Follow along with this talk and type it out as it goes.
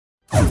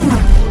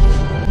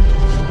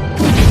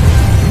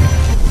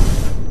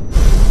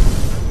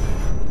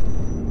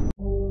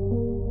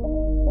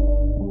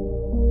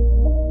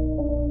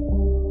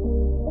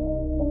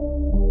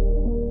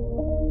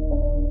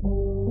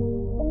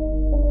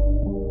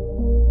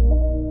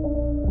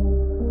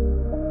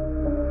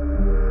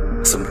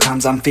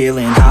Sometimes I'm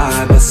feeling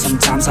high, but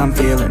sometimes I'm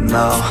feeling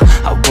low.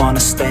 I wanna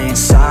stay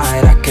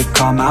inside, I could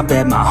call my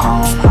bed my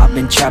home. I've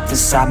been trapped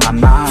inside my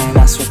mind,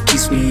 that's what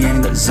keeps me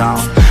in the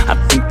zone. I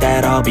think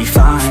that I'll be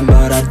fine,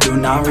 but I do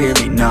not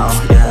really know,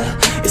 yeah.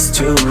 It's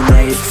too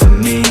late for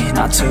me,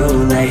 not too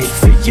late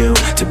for you.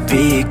 To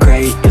be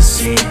great, you'll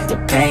see,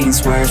 the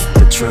pain's worth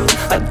the truth.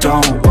 I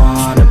don't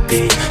wanna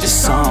be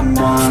just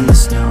someone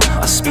that's new.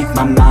 I speak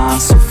my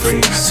mind so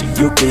free, so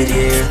you could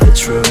hear the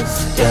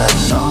truth. Yeah,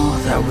 I know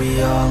that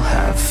we all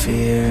have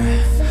fear.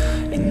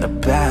 In the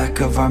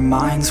back of our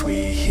minds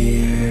we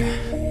hear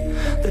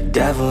the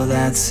devil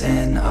that's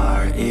in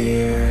our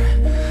ear.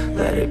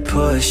 Let it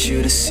push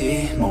you to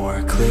see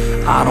more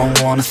clear. I don't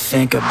wanna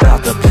think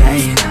about the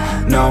pain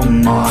no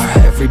more.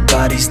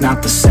 Everybody's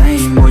not the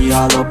same, we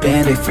all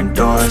open different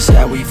doors.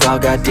 Yeah, we've all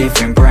got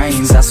different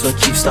brains, that's what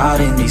keeps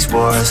starting these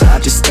wars. I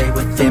just stay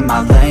within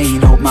my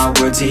lane, hope my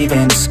words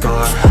even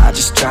score. I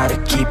just try to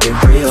keep it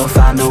real,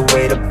 find a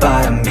way to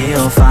buy a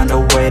meal, find a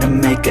way to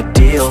make a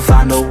deal,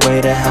 find a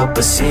way to help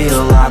us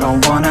heal. I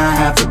don't wanna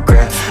have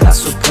regret,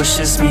 that's what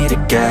pushes me to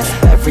get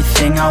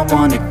everything I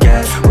wanna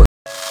get.